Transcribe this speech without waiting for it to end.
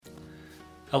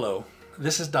Hello,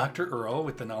 this is Dr. Earl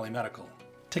with Denali Medical.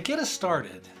 To get us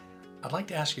started, I'd like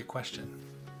to ask you a question.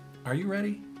 Are you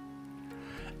ready?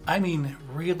 I mean,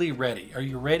 really ready. Are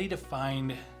you ready to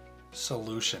find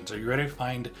solutions? Are you ready to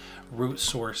find root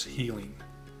source healing?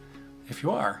 If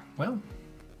you are, well,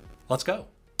 let's go.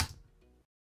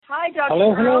 Hi, Dr.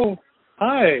 Hello, Earl. hello.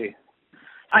 Hi.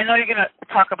 I know you're going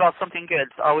to talk about something good.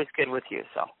 It's always good with you,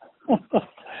 so.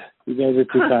 You guys are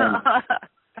too kind.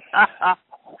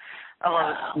 I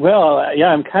love it. Well, yeah,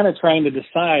 I'm kind of trying to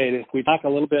decide if we talk a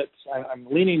little bit. I'm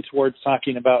leaning towards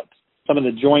talking about some of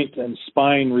the joint and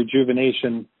spine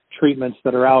rejuvenation treatments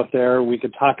that are out there. We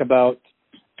could talk about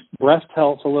breast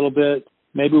health a little bit.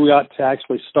 Maybe we ought to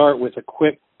actually start with a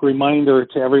quick reminder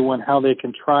to everyone how they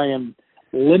can try and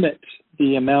limit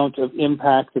the amount of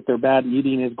impact that their bad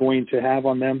eating is going to have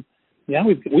on them. Yeah,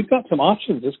 we've got some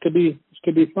options. This could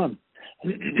be fun.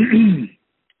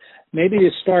 Maybe to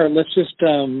start, let's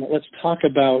talk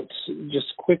about just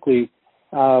quickly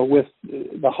with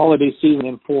the holiday season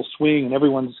in full swing and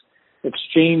everyone's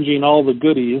exchanging all the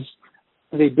goodies.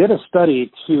 They did a study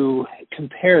to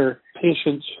compare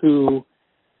patients who,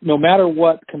 no matter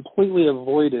what, completely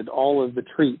avoided all of the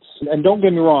treats. And don't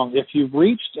get me wrong, if you've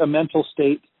reached a mental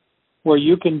state where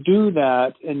you can do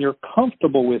that and you're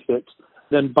comfortable with it,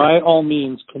 then by all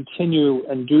means continue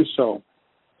and do so.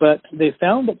 But they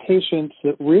found that patients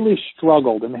that really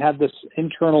struggled and had this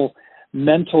internal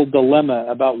mental dilemma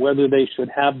about whether they should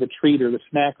have the treat or the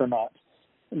snack or not,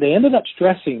 they ended up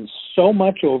stressing so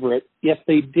much over it. If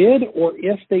they did or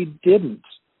if they didn't,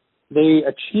 they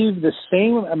achieved the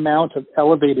same amount of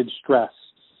elevated stress.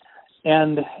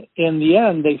 And in the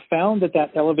end, they found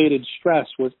that elevated stress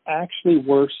was actually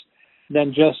worse than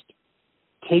just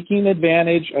taking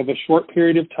advantage of a short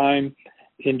period of time,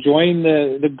 enjoying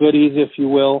the goodies, if you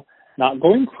will, not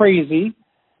going crazy,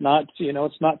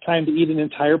 it's not time to eat an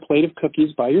entire plate of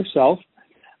cookies by yourself,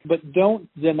 but don't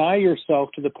deny yourself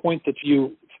to the point that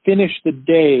you finish the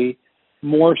day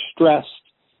more stressed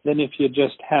than if you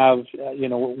just have,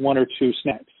 one or two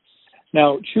snacks.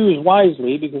 Now, choose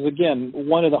wisely, because again,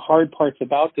 one of the hard parts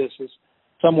about this is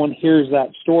someone hears that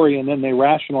story and then they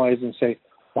rationalize and say,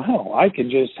 wow, I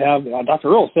can just have, Dr.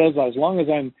 Earl says, as long as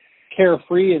I'm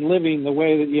carefree and living the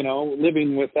way that,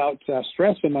 living without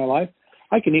stress in my life,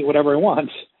 I can eat whatever I want.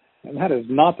 And that is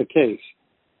not the case.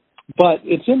 But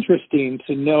it's interesting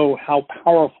to know how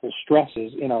powerful stress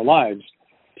is in our lives,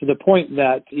 to the point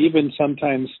that even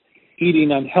sometimes eating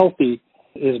unhealthy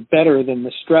is better than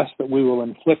the stress that we will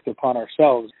inflict upon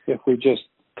ourselves if we just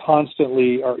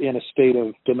constantly are in a state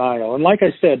of denial. And like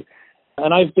I said,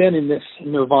 and I've been in this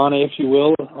nirvana, if you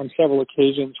will, on several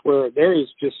occasions where there is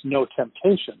just no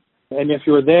temptation. And if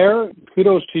you're there,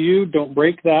 kudos to you. Don't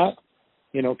break that.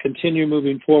 Continue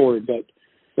moving forward. But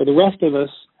for the rest of us,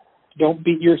 don't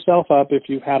beat yourself up if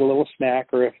you've had a little snack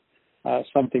or if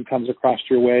something comes across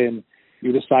your way and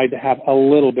you decide to have a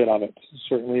little bit of it.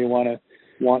 Certainly you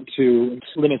want to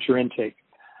limit your intake.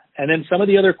 And then some of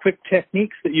the other quick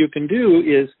techniques that you can do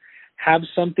is have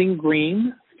something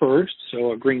green first,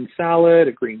 so a green salad,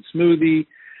 a green smoothie,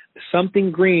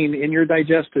 something green in your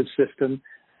digestive system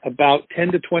about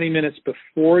 10 to 20 minutes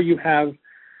before you have,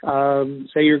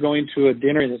 say you're going to a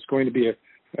dinner and it's going to be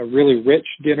a really rich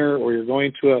dinner, or you're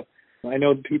going to I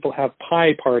know people have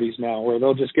pie parties now where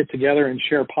they'll just get together and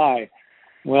share pie.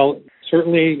 Well,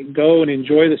 certainly go and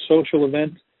enjoy the social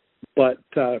event, but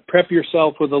prep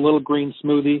yourself with a little green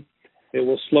smoothie. It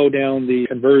will slow down the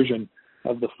conversion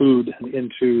of the food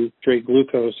into straight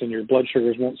glucose, and your blood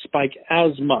sugars won't spike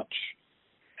as much.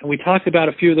 And we talked about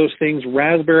a few of those things.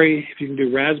 Raspberry, if you can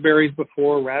do raspberries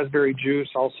before, raspberry juice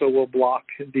also will block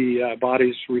the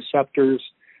body's receptors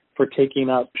for taking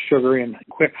up sugar in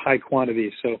quick, high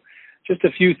quantities. So just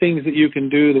a few things that you can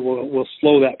do that will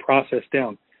slow that process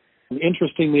down. And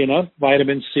interestingly enough,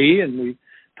 vitamin C, and we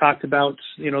talked about,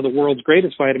 the world's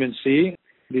greatest vitamin C,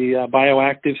 the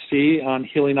Bioactive C on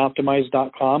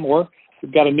healingoptimized.com, or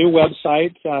we've got a new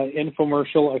website,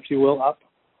 infomercial, if you will, up,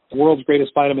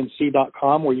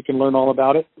 worldsgreatestvitaminc.com, where you can learn all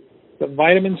about it. But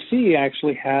vitamin C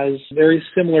actually has very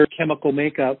similar chemical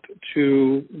makeup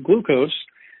to glucose,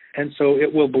 and so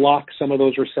it will block some of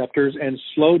those receptors and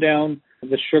slow down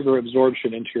the sugar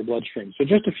absorption into your bloodstream. So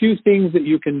just a few things that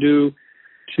you can do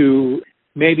to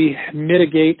maybe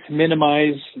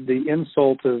minimize the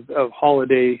insult of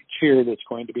holiday cheer that's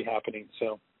going to be happening.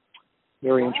 So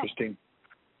very interesting.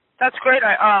 That's great.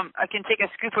 I can take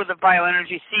a scoop of the Bioenergy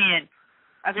C and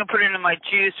I can put it in my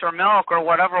juice or milk or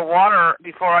whatever, water,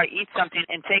 before I eat something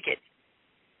and take it.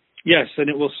 Yes,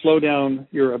 and it will slow down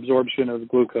your absorption of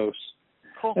glucose.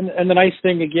 Cool. And the nice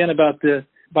thing, again, about the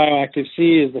Bioactive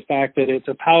C is the fact that it's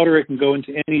a powder. It can go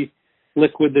into any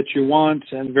liquid that you want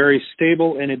and very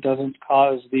stable, and it doesn't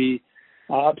cause the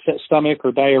upset stomach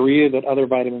or diarrhea that other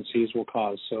vitamin C's will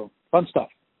cause. So fun stuff.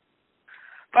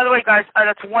 By the way, guys,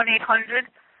 that's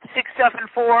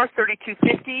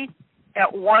 1-800-674-3250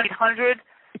 at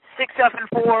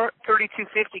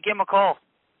 1-800-674-3250. Give them a call.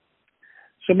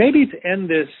 So maybe to end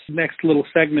this next little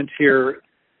segment here,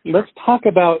 let's talk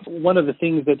about one of the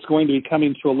things that's going to be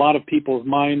coming to a lot of people's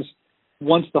minds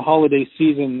once the holiday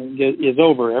season is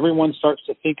over. Everyone starts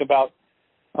to think about,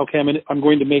 okay, I'm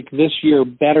going to make this year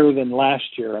better than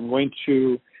last year. I'm going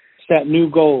to set new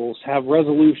goals, have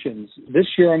resolutions. This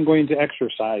year I'm going to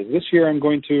exercise. This year I'm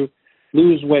going to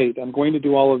lose weight. I'm going to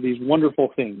do all of these wonderful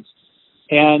things.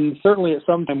 And certainly at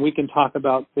some time we can talk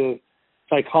about the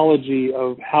psychology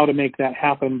of how to make that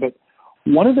happen. But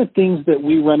one of the things that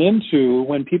we run into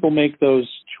when people make those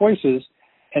choices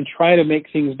and try to make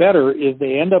things better is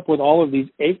they end up with all of these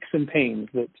aches and pains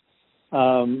that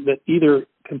either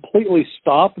completely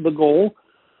stop the goal,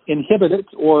 inhibit it,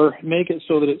 or make it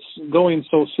so that it's going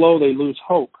so slow they lose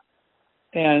hope.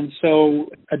 And so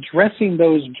addressing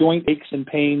those joint aches and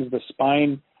pains, the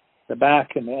spine, the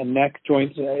back and neck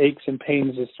joint aches and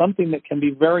pains is something that can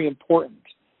be very important.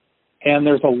 And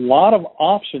there's a lot of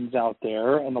options out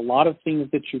there and a lot of things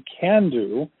that you can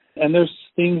do, and there's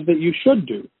things that you should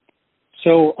do.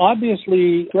 So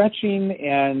obviously stretching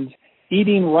and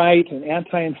eating right and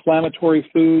anti-inflammatory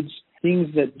foods,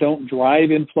 things that don't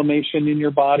drive inflammation in your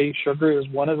body. Sugar is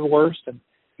one of the worst, and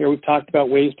here we've talked about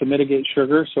ways to mitigate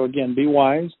sugar, so again, be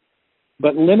wise.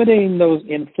 But limiting those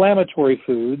inflammatory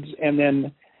foods and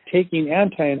then taking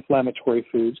anti-inflammatory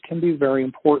foods can be very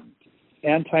important.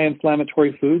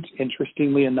 Anti-inflammatory foods,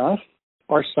 interestingly enough,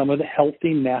 are some of the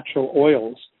healthy natural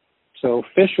oils. So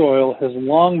fish oil has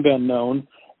long been known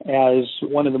as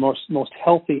one of the most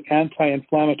healthy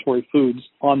anti-inflammatory foods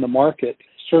on the market.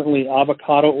 Certainly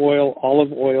avocado oil,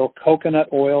 olive oil, coconut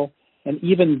oil, and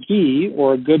even ghee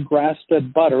or a good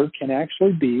grass-fed butter can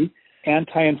actually be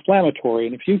anti-inflammatory.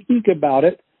 And if you think about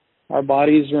it, our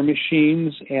bodies are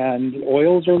machines and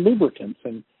oils are lubricants,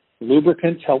 and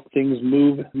lubricants help things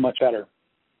move much better.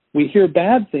 We hear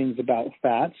bad things about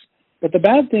fats, but the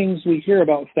bad things we hear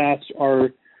about fats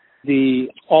are the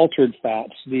altered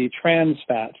fats, the trans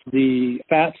fats, the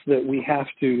fats that we have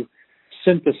to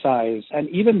synthesize, and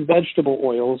even vegetable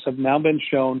oils have now been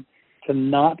shown to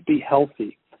not be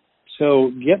healthy.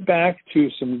 So get back to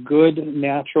some good,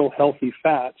 natural, healthy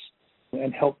fats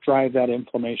and help drive that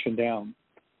inflammation down.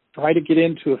 Try to get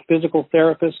into a physical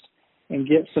therapist and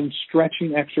get some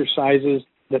stretching exercises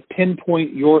that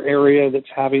pinpoint your area that's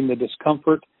having the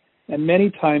discomfort. And many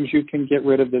times you can get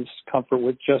rid of the discomfort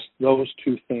with just those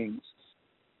two things.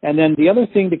 And then the other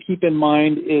thing to keep in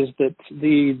mind is that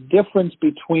the difference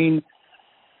between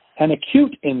an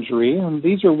acute injury, and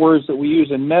these are words that we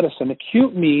use in medicine,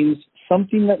 acute means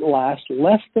something that lasts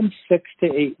less than 6 to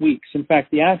 8 weeks. In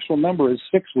fact, the actual number is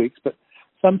 6 weeks, but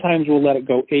sometimes we'll let it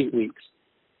go 8 weeks.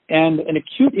 And an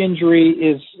acute injury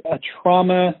is a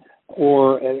trauma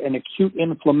or an acute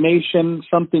inflammation,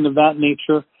 something of that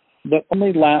nature, that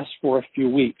only lasts for a few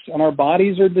weeks. And our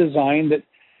bodies are designed that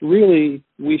really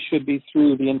we should be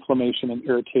through the inflammation and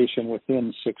irritation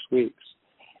within 6 weeks.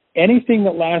 Anything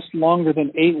that lasts longer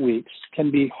than 8 weeks can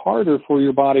be harder for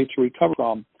your body to recover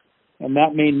from, and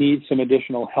that may need some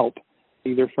additional help,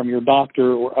 either from your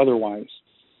doctor or otherwise.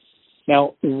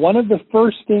 Now, one of the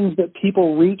first things that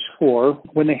people reach for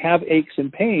when they have aches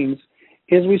and pains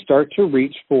is we start to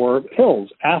reach for pills,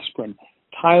 aspirin,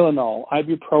 Tylenol,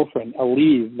 ibuprofen,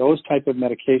 Aleve, those type of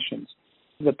medications.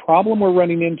 The problem we're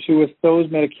running into with those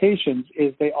medications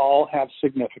is they all have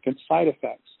significant side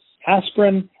effects.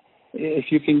 Aspirin,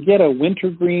 if you can get a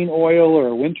wintergreen oil or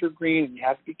a wintergreen, and you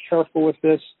have to be careful with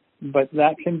this, but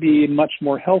that can be much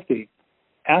more healthy.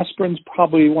 Aspirin's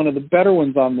probably one of the better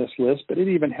ones on this list, but it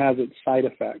even has its side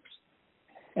effects.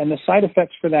 And the side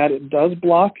effects for that, it does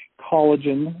block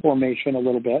collagen formation a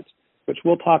little bit, which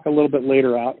we'll talk a little bit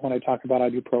later out when I talk about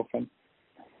ibuprofen.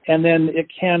 And then it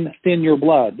can thin your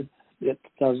blood. It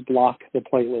does block the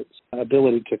platelets'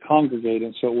 ability to congregate,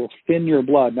 and so it will thin your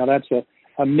blood. Now, that's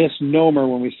a misnomer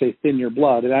when we say thin your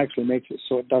blood. It actually makes it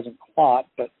so it doesn't clot,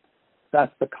 but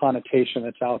that's the connotation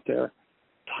that's out there.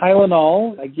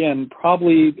 Tylenol, again,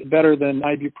 probably better than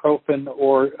ibuprofen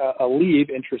or Aleve,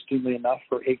 interestingly enough,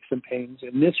 for aches and pains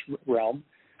in this realm.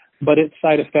 But its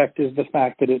side effect is the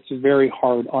fact that it's very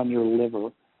hard on your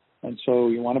liver. And so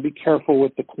you want to be careful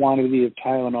with the quantity of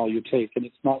Tylenol you take. And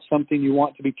it's not something you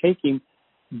want to be taking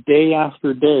day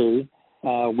after day,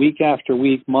 week after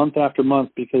week, month after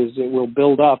month, because it will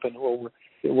build up and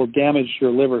it will damage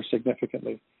your liver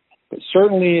significantly. But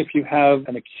certainly if you have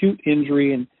an acute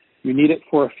injury and You need it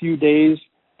for a few days,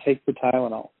 take the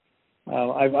Tylenol.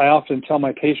 I often tell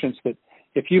my patients that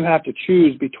if you have to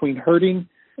choose between hurting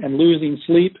and losing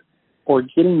sleep or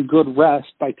getting good rest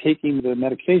by taking the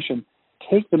medication,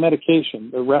 take the medication.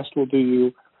 The rest will do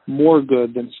you more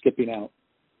good than skipping out.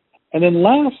 And then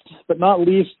last but not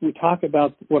least, we talk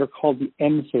about what are called the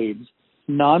NSAIDs,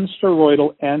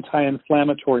 non-steroidal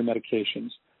anti-inflammatory medications.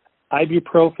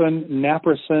 Ibuprofen,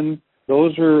 naproxen,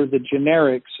 those are the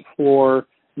generics for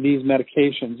these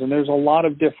medications. And there's a lot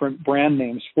of different brand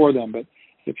names for them, but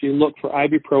if you look for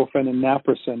ibuprofen and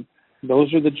naproxen,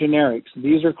 those are the generics.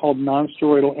 These are called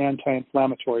non-steroidal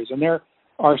anti-inflammatories, and there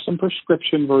are some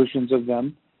prescription versions of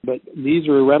them, but these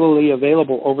are readily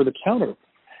available over the counter.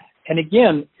 And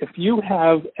again, if you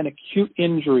have an acute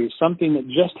injury, something that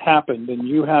just happened, and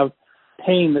you have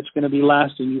pain that's going to be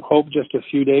lasting, you hope, just a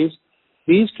few days,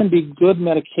 these can be good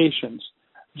medications.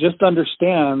 Just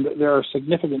understand there are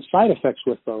significant side effects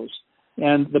with those.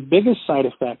 And the biggest side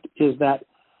effect is that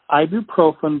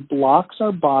ibuprofen blocks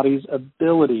our body's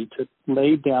ability to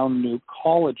lay down new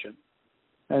collagen.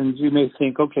 And you may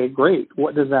think, okay, great,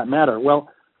 what does that matter? Well,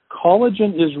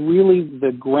 collagen is really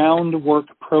the groundwork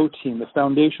protein, the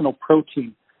foundational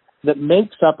protein that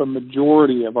makes up a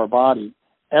majority of our body.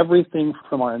 Everything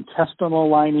from our intestinal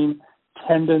lining,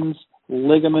 tendons,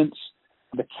 ligaments,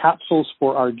 the capsules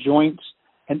for our joints,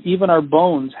 and even our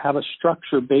bones have a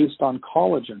structure based on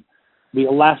collagen. The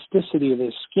elasticity of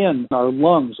the skin, our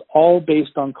lungs, all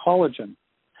based on collagen.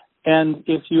 And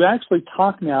if you actually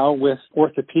talk now with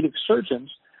orthopedic surgeons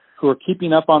who are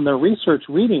keeping up on their research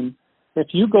reading, if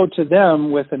you go to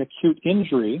them with an acute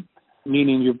injury,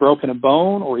 meaning you've broken a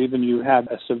bone or even you have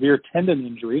a severe tendon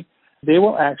injury, they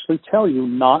will actually tell you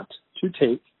not to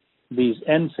take these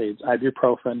NSAIDs,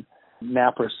 ibuprofen,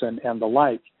 naproxen, and the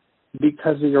like,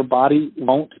 because your body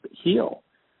won't heal.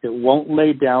 It won't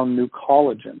lay down new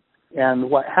collagen. And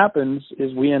what happens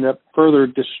is we end up further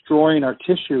destroying our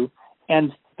tissue,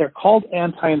 and they're called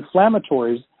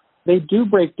anti-inflammatories. They do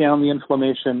break down the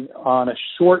inflammation on a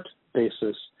short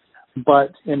basis,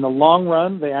 but in the long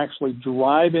run, they actually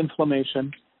drive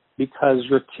inflammation because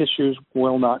your tissues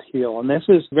will not heal. And this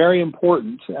is very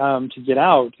important to get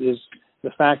out, is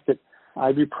the fact that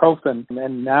ibuprofen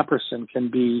and naproxen can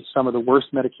be some of the worst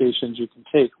medications you can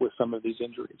take with some of these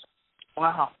injuries.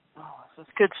 Wow. Oh, that's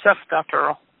good stuff, Dr.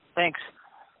 Earl. Thanks.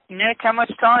 Nick, how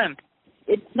much time?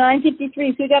 It's 9:53,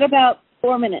 so we got about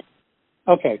 4 minutes.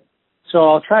 Okay. So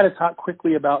I'll try to talk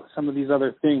quickly about some of these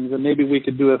other things, and maybe we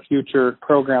could do a future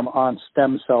program on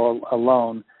stem cell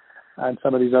alone and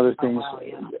some of these other things. Oh, wow,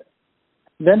 yeah.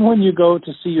 Then when you go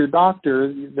to see your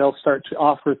doctor, they'll start to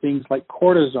offer things like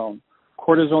cortisone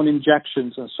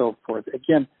injections, and so forth.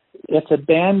 Again, it's a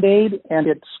Band-Aid, and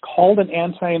it's called an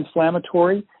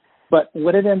anti-inflammatory, but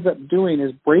what it ends up doing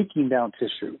is breaking down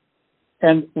tissue.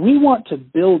 And we want to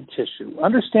build tissue.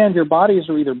 Understand your bodies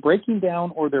are either breaking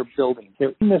down or they're building.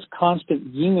 They're in this constant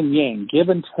yin and yang, give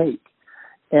and take.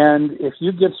 And if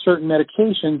you give certain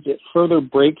medications, it further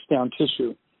breaks down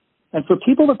tissue. And for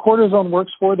people that cortisone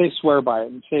works for, they swear by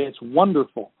it and say it's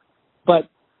wonderful. But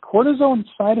cortisone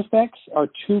side effects are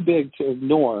too big to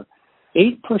ignore.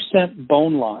 8%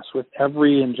 bone loss with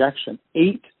every injection.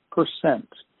 8%.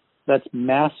 That's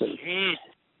massive.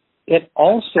 It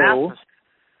also...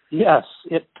 Yes,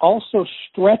 it also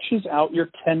stretches out your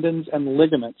tendons and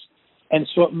ligaments, and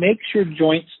so it makes your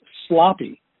joints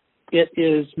sloppy. It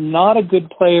is not a good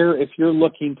player if you're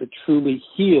looking to truly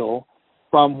heal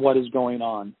from what is going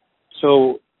on.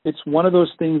 So it's one of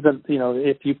those things that,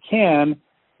 if you can,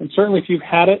 and certainly if you've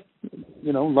had it,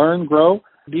 learn, grow,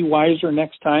 be wiser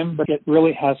next time, but it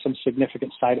really has some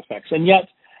significant side effects. And yet,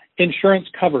 insurance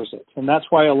covers it, and that's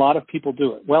why a lot of people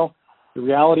do it. Well, the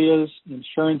reality is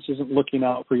insurance isn't looking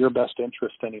out for your best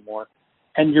interest anymore.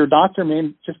 And your doctor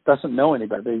just doesn't know any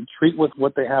better. They treat with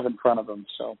what they have in front of them.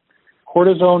 So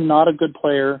cortisone, not a good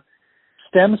player.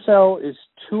 Stem cell is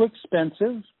too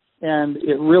expensive, and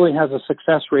it really has a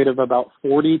success rate of about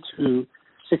 40 to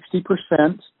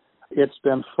 60%. It's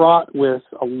been fraught with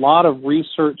a lot of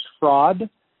research fraud.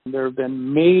 There have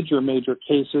been major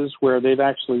cases where they've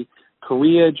actually,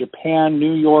 Korea, Japan,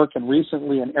 New York, and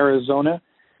recently in Arizona,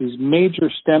 these major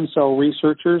stem cell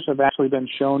researchers have actually been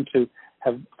shown to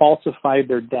have falsified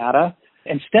their data.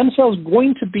 And stem cells is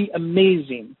going to be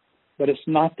amazing, but it's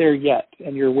not there yet,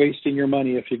 and you're wasting your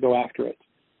money if you go after it.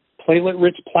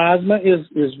 Platelet-rich plasma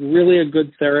is really a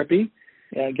good therapy.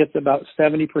 It gets about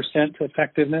 70%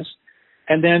 effectiveness.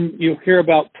 And then you hear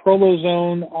about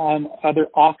prolozone on other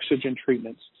oxygen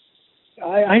treatments.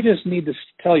 I just need to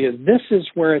tell you, this is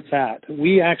where it's at.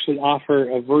 We actually offer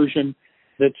a version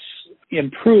that's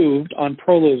improved on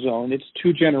Prolozone. It's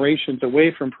 2 generations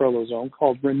away from Prolozone,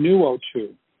 called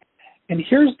Renuo-2. And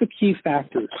here's the key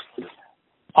factors.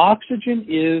 Oxygen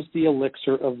is the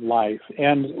elixir of life,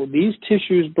 and these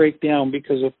tissues break down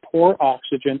because of poor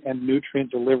oxygen and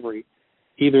nutrient delivery.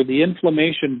 Either the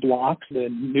inflammation blocks the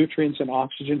nutrients and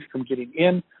oxygen from getting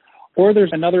in, or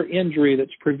there's another injury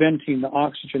that's preventing the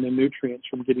oxygen and nutrients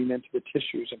from getting into the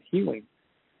tissues and healing.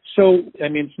 So,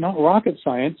 it's not rocket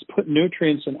science. Put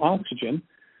nutrients and oxygen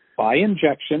by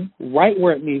injection right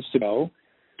where it needs to go,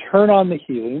 turn on the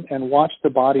healing, and watch the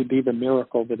body be the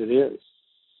miracle that it is.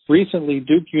 Recently,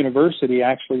 Duke University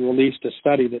actually released a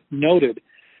study that noted,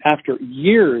 after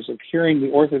years of hearing the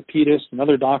orthopedists and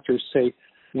other doctors say,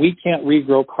 we can't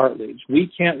regrow cartilage,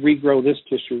 we can't regrow this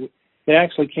tissue, they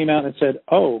actually came out and said,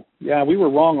 oh, yeah, we were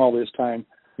wrong all this time.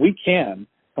 We can,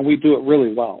 and we do it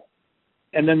really well.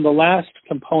 And then the last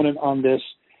component on this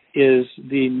is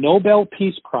the Nobel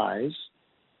Peace Prize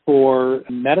for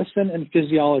medicine and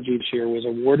physiology this year was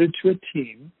awarded to a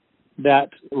team that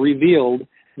revealed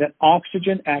that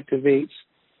oxygen activates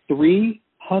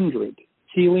 300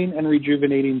 healing and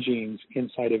rejuvenating genes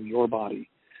inside of your body.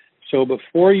 So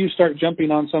before you start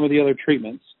jumping on some of the other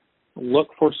treatments, look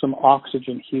for some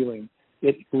oxygen healing.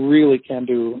 It really can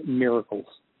do miracles.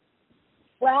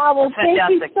 Wow, well, thank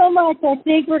you so much. I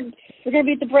think we're going to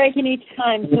be at the break any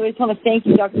time, so I just want to thank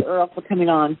you, Dr. Earl, for coming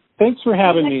on. Thanks for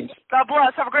having me. God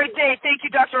bless. Have a great day. Thank you,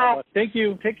 Dr. Earl. Thank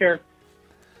you. Take care.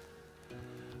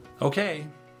 Okay.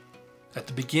 At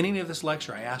the beginning of this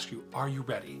lecture, I asked you, are you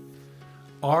ready?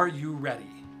 Are you ready?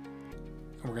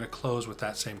 And we're going to close with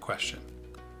that same question.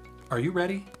 Are you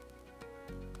ready?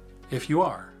 If you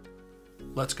are,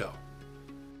 let's go.